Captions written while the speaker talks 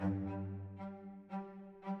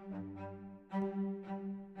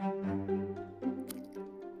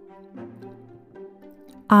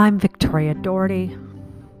I'm Victoria Doherty,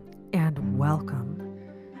 and welcome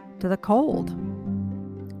to The Cold.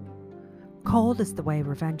 Cold is the way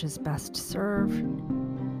revenge is best served,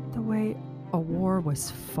 the way a war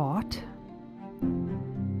was fought,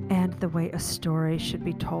 and the way a story should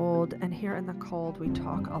be told. And here in The Cold, we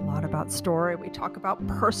talk a lot about story. We talk about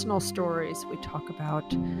personal stories. We talk about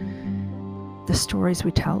the stories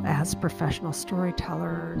we tell as professional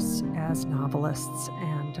storytellers, as novelists,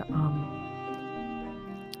 and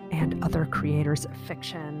other creators of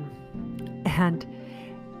fiction. And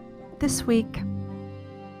this week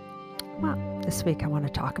I want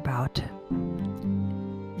to talk about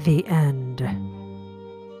the end.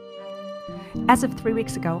 As of 3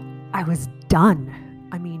 weeks ago, I was done.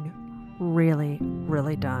 I mean, really,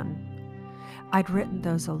 really done. I'd written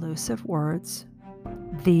those elusive words,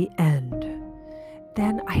 the end.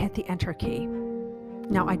 Then I hit the enter key.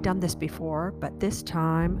 Now, I'd done this before, but this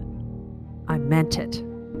time I meant it.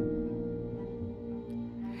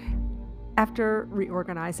 After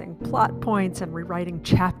reorganizing plot points and rewriting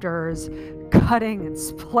chapters, cutting and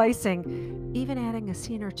splicing, even adding a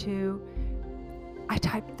scene or two, I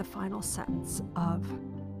typed the final sentence of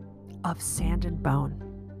Sand and Bone,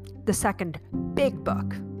 the second big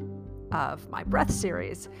book of my Breath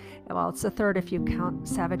series. Well, it's the third if you count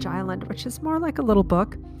Savage Island, which is more like a little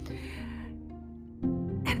book.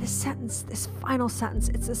 And this final sentence,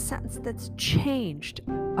 it's a sentence that's changed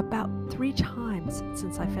about 3 times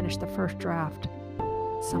since I finished the first draft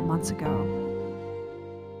some months ago.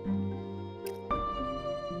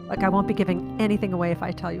 Like, I won't be giving anything away if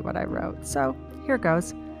I tell you what I wrote. So here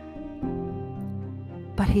goes.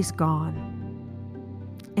 But he's gone,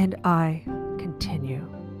 and I continue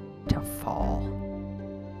to fall.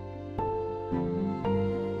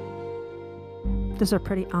 Those are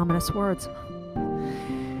pretty ominous words.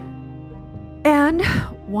 And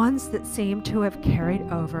ones that seem to have carried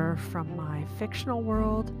over from my fictional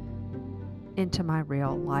world into my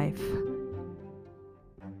real life.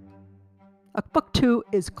 Book 2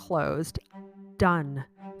 is closed, done,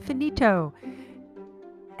 finito,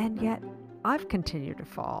 and yet I've continued to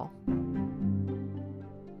fall.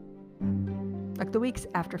 Like, the weeks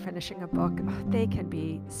after finishing a book, they can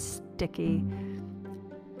be sticky.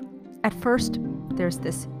 At first, there's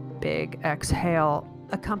this big exhale,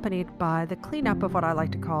 accompanied by the cleanup of what I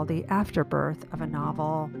like to call the afterbirth of a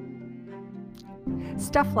novel.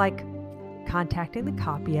 Stuff like contacting the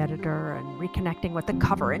copy editor and reconnecting with the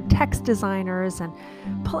cover and text designers and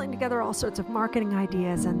pulling together all sorts of marketing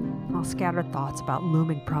ideas and all scattered thoughts about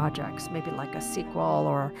looming projects, maybe like a sequel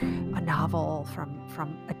or a novel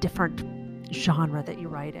from a different genre that you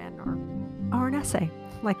write in, or an essay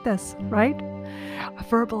like this, right? A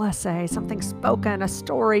verbal essay, something spoken, a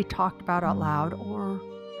story talked about out loud, or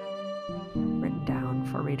written down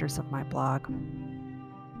for readers of my blog.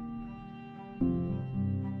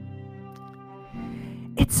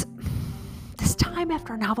 It's this time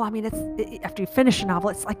after a novel. I mean, after you finish a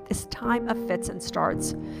novel, it's like this time of fits and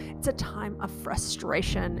starts. It's a time of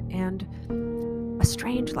frustration and a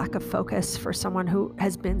strange lack of focus for someone who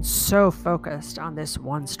has been so focused on this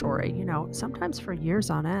one story, sometimes for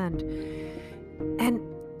years on end. And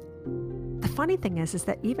the funny thing is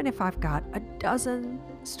that even if I've got a dozen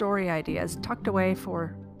story ideas tucked away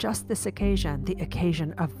for just this occasion, the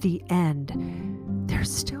occasion of the end,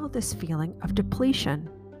 there's still this feeling of depletion.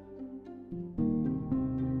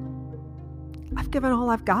 I've given all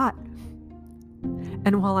I've got.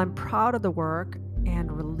 And while I'm proud of the work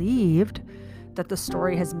and relieved that the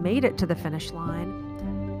story has made it to the finish line,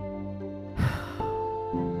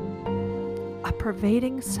 a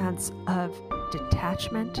pervading sense of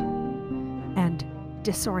detachment and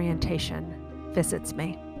disorientation visits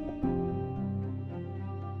me.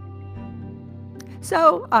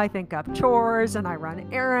 So I think of chores, and I run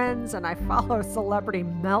errands, and I follow celebrity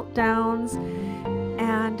meltdowns,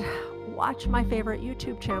 and watch my favorite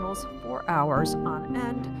YouTube channels for hours on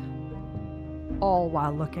end, all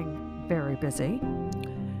while looking very busy.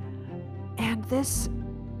 And this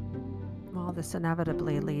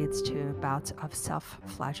inevitably leads to bouts of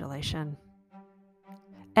self-flagellation,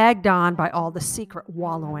 egged on by all the secret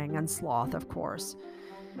wallowing and sloth, of course.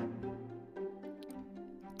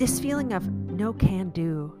 This feeling of no can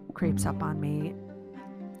do creeps up on me,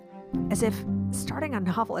 as if starting a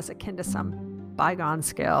novel is akin to some bygone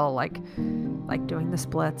skill, like doing the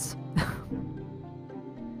splits.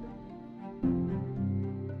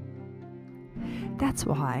 That's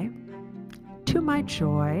why, to my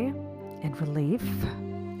joy and relief,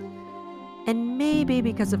 and maybe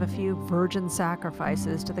because of a few virgin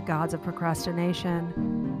sacrifices to the gods of procrastination,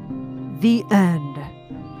 the end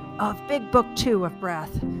of Big Book 2 of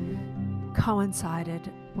Breath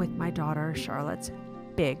coincided with my daughter Charlotte's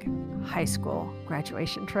big high school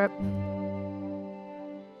graduation trip.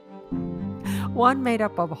 One made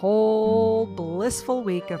up of a whole blissful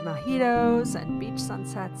week of mojitos and beach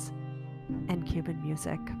sunsets and Cuban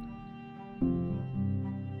music.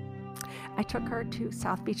 I took her to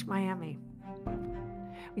South Beach, Miami.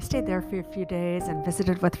 We stayed there for a few days and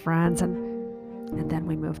visited with friends, and then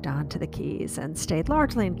we moved on to the Keys and stayed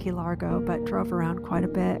largely in Key Largo, but drove around quite a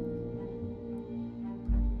bit.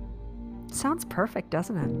 Sounds perfect,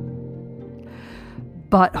 doesn't it?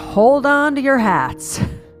 But hold on to your hats.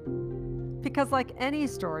 Because like any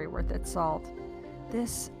story worth its salt,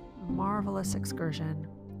 this marvelous excursion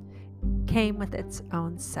came with its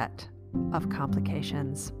own set of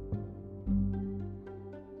complications.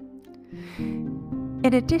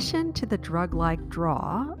 In addition to the drug-like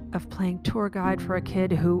draw of playing tour guide for a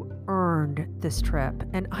kid who earned this trip,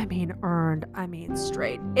 and I mean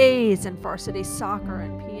straight A's in varsity soccer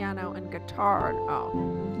and piano and guitar,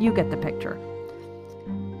 oh, you get the picture.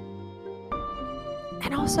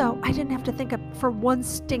 And also, I didn't have to think for one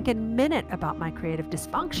stinking minute about my creative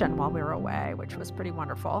dysfunction while we were away, which was pretty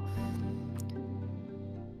wonderful.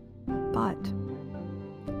 But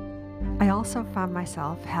I also found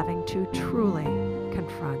myself having to truly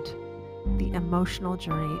confront the emotional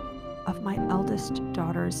journey of my eldest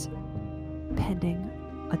daughter's pending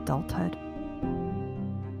adulthood.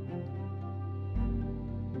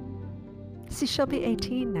 See, she'll be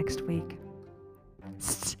 18 next week.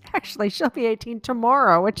 Actually, she'll be 18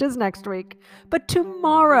 tomorrow, which is next week. But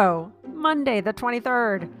tomorrow, Monday, the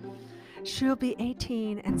 23rd, she'll be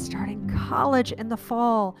 18 and starting college in the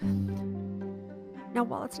fall. Now,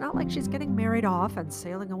 while it's not like she's getting married off and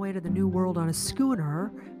sailing away to the new world on a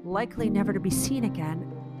schooner, likely never to be seen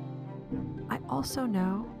again, I also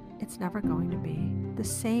know it's never going to be the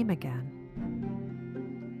same again.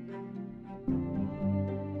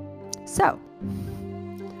 So,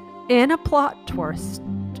 in a plot twist,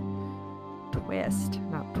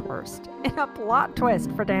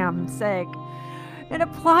 for damn sake, in a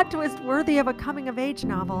plot twist worthy of a coming-of-age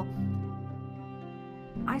novel,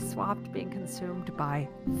 I swapped being consumed by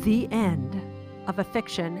the end of a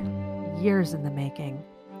fiction years in the making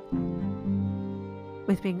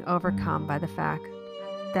with being overcome by the fact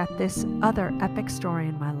that this other epic story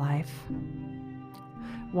in my life,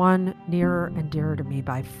 one nearer and dearer to me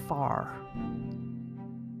by far,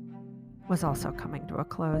 was also coming to a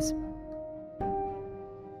close.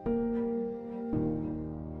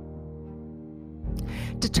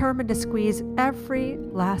 Determined to squeeze every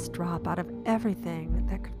last drop out of everything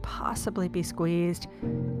that could possibly be squeezed,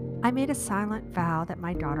 I made a silent vow that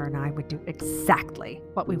my daughter and I would do exactly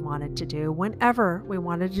what we wanted to do whenever we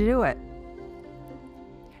wanted to do it.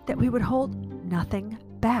 That we would hold nothing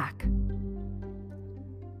back.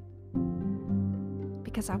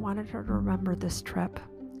 Because I wanted her to remember this trip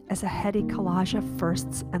as a heady collage of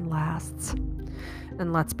firsts and lasts.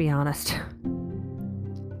 And let's be honest,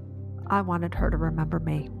 I wanted her to remember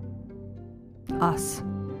me, us,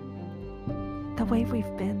 the way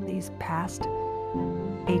we've been these past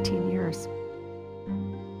 18 years.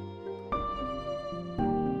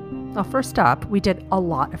 Well, first up, we did a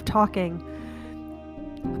lot of talking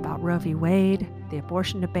about Roe v. Wade, the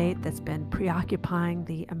abortion debate that's been preoccupying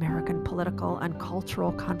the American political and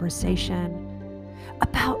cultural conversation,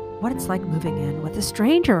 about what it's like moving in with a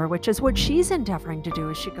stranger, which is what she's endeavoring to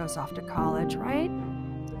do as she goes off to college, right?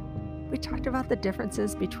 We talked about the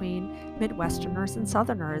differences between Midwesterners and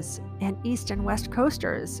Southerners and East and West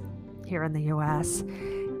Coasters here in the U.S.,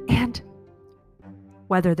 and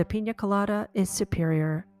whether the pina colada is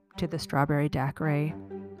superior to the strawberry daiquiri.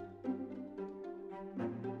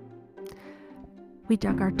 We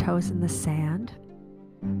dug our toes in the sand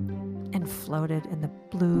and floated in the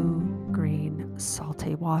blue-green,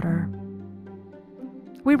 salty water.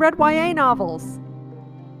 We read YA novels.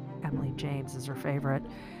 Emily James is her favorite.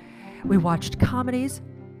 We watched comedies.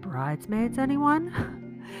 Bridesmaids,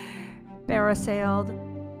 anyone? Parasailed,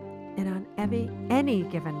 and on any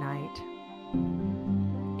given night,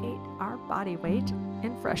 ate our body weight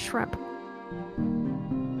in fresh shrimp.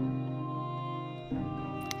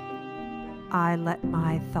 I let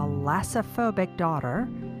my thalassophobic daughter,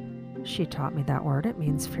 she taught me that word, it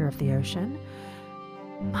means fear of the ocean,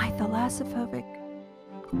 my thalassophobic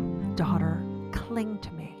daughter cling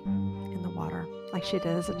to me in the water like she did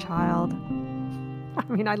as a child. I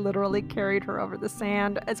mean, I literally carried her over the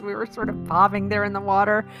sand as we were sort of bobbing there in the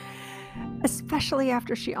water, especially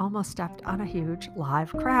after she almost stepped on a huge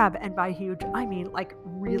live crab. And by huge, I mean like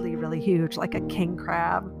really, really huge, like a king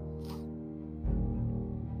crab.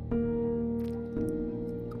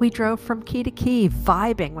 We drove from key to key,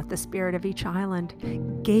 vibing with the spirit of each island,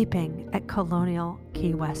 gaping at colonial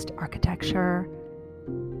Key West architecture,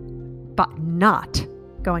 but not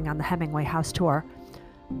going on the Hemingway house tour.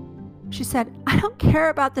 She said, "I don't care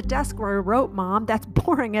about the desk where I wrote, Mom. That's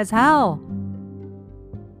boring as hell."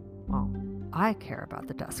 Well, I care about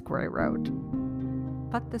the desk where I wrote,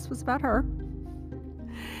 but this was about her.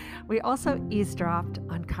 We also eavesdropped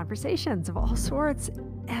on conversations of all sorts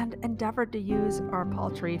and endeavored to use our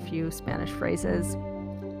paltry few Spanish phrases.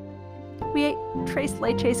 We ate tres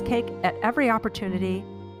leches cake at every opportunity,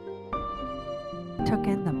 took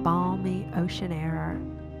in the balmy ocean air,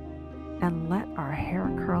 and let our hair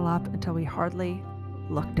curl up until we hardly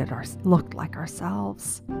looked like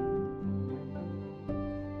ourselves.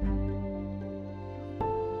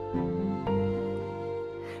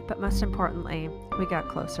 But most importantly, we got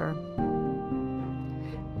closer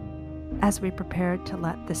as we prepared to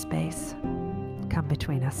let the space come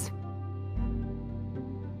between us.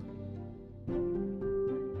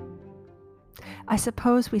 I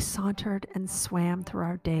suppose we sauntered and swam through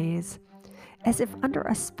our days as if under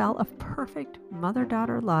a spell of perfect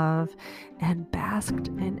mother-daughter love, and basked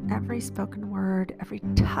in every spoken word, every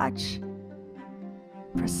touch,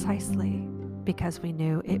 precisely because we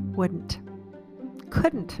knew it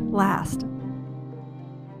couldn't last.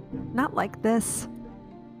 Not like this.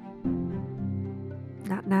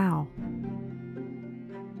 Not now.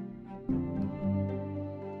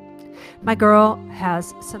 My girl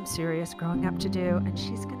has some serious growing up to do, and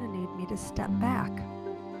she's going to need me to step back.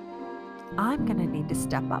 I'm going to need to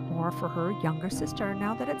step up more for her younger sister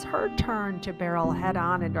now that it's her turn to barrel head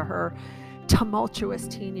on into her tumultuous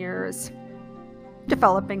teen years,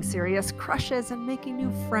 developing serious crushes and making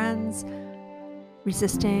new friends,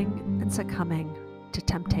 resisting and succumbing to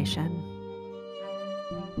temptation.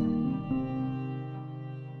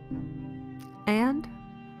 And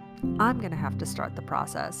I'm going to have to start the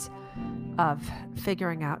process of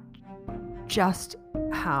figuring out just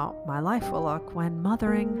how my life will look when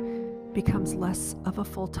mothering becomes less of a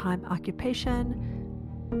full-time occupation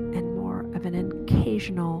and more of an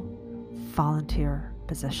occasional volunteer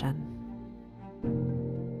position.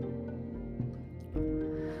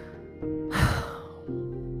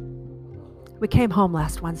 We came home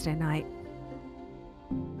last Wednesday night,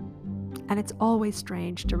 and it's always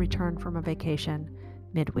strange to return from a vacation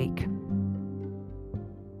midweek.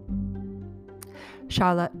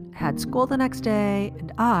 Charlotte had school the next day,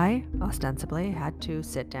 and I, ostensibly, had to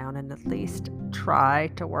sit down and at least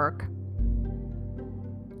try to work.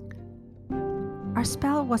 Our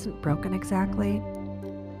spell wasn't broken exactly,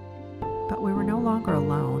 but we were no longer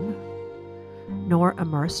alone, nor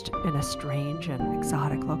immersed in a strange and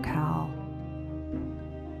exotic locale.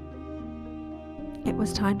 It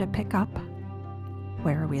was time to pick up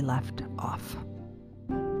where we left off.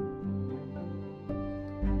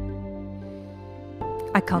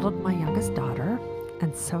 I cuddled my youngest daughter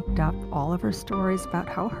and soaked up all of her stories about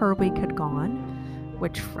how her week had gone,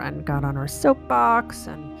 which friend got on her soapbox,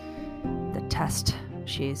 and the test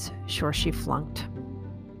she's sure she flunked,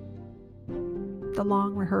 the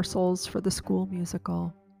long rehearsals for the school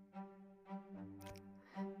musical.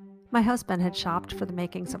 My husband had shopped for the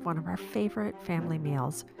makings of one of our favorite family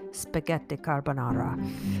meals, spaghetti carbonara,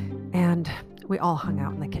 and we all hung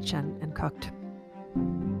out in the kitchen and cooked.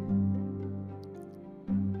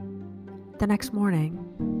 The next morning,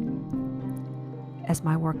 as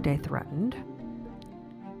my workday threatened,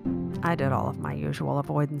 I did all of my usual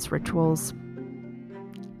avoidance rituals.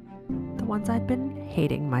 The ones I'd been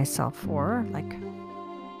hating myself for, like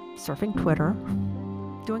surfing Twitter,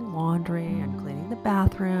 doing laundry and cleaning the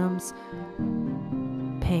bathrooms,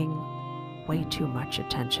 paying way too much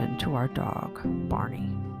attention to our dog, Barney.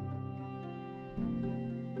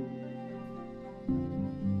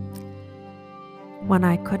 When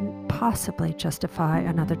I couldn't possibly justify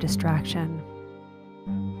another distraction,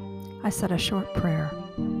 I said a short prayer.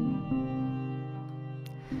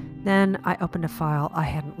 Then I opened a file I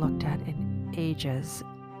hadn't looked at in ages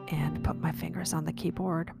and put my fingers on the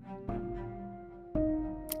keyboard.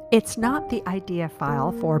 It's not the idea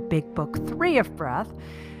file for Big Book 3 of Breath,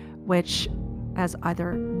 which has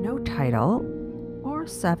either no title or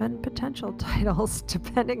 7 potential titles,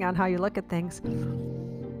 depending on how you look at things.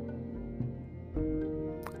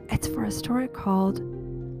 It's for a story called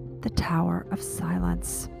The Tower of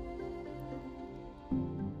Silence.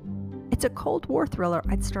 It's a Cold War thriller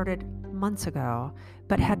I'd started months ago,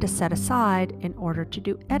 but had to set aside in order to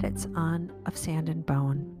do edits on Of Sand and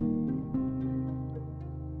Bone.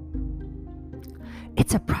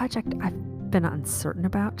 It's a project I've been uncertain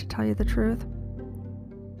about, to tell you the truth.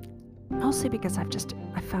 Mostly because I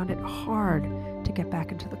found it hard to get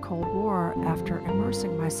back into the Cold War after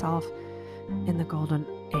immersing myself in the golden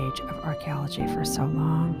age of archaeology for so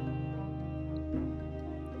long.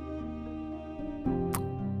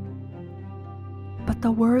 But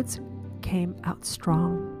the words came out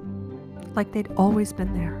strong, like they'd always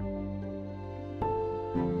been there.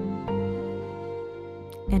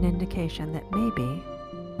 An indication that maybe,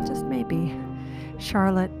 just maybe,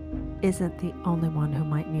 Charlotte isn't the only one who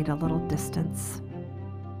might need a little distance,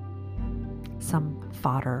 some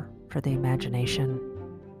fodder for the imagination,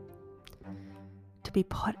 to be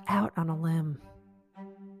put out on a limb,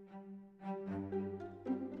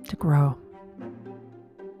 to grow.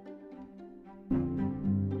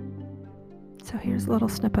 So here's a little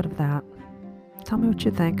snippet of that. Tell me what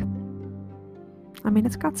you think. I mean,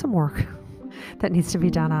 it's got some work that needs to be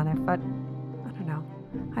done on it, but I don't know.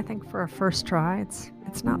 I think for a first try, it's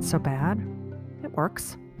not so bad. It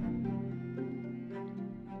works.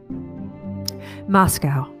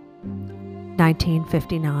 Moscow,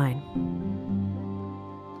 1959.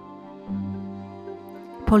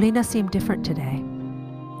 Polina seemed different today.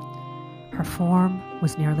 Her form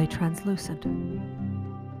was nearly translucent,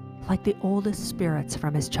 like the oldest spirits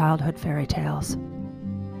from his childhood fairy tales.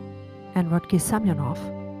 And Rudky Semyonov,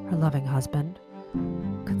 her loving husband,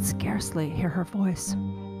 could scarcely hear her voice.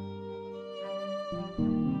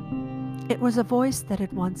 It was a voice that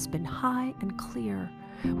had once been high and clear,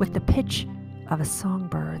 with the pitch of a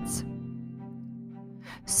songbird's.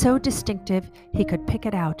 So distinctive he could pick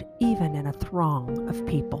it out even in a throng of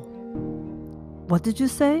people. "What did you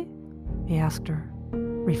say?" he asked her,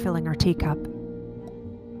 refilling her teacup.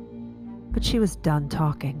 But she was done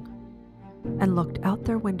talking and looked out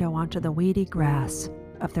their window onto the weedy grass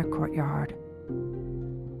of their courtyard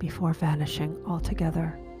before vanishing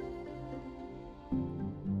altogether.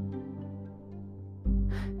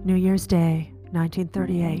 New Year's Day,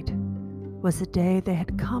 1938, was the day they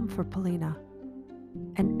had come for Polina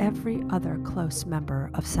and every other close member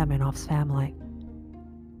of Semyonov's family.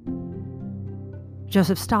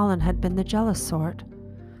 Joseph Stalin had been the jealous sort,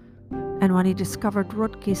 and when he discovered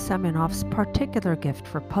Rudky Semyonov's particular gift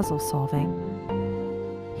for puzzle solving,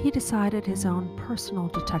 he decided his own personal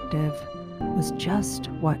detective was just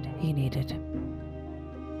what he needed.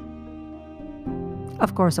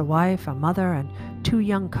 Of course, a wife, a mother, and 2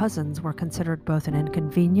 young cousins were considered both an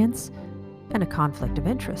inconvenience and a conflict of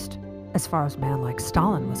interest, as far as a man like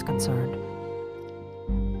Stalin was concerned.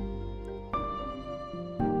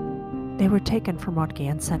 They were taken from Rudky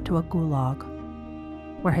and sent to a gulag,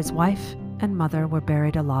 where his wife and mother were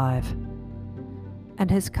buried alive, and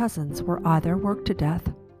his cousins were either worked to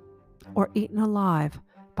death or eaten alive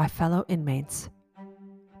by fellow inmates,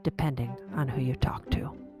 depending on who you talk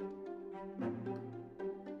to.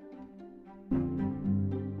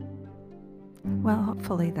 Well,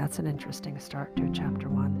 hopefully that's an interesting start to chapter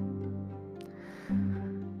 1.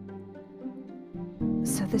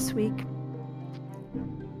 So this week,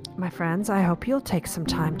 my friends, I hope you'll take some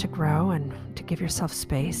time to grow and to give yourself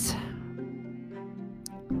space,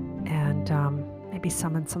 and maybe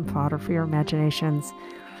summon some fodder for your imaginations.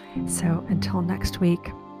 So until next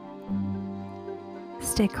week,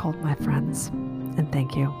 stay cold, my friends, and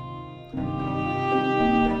thank you.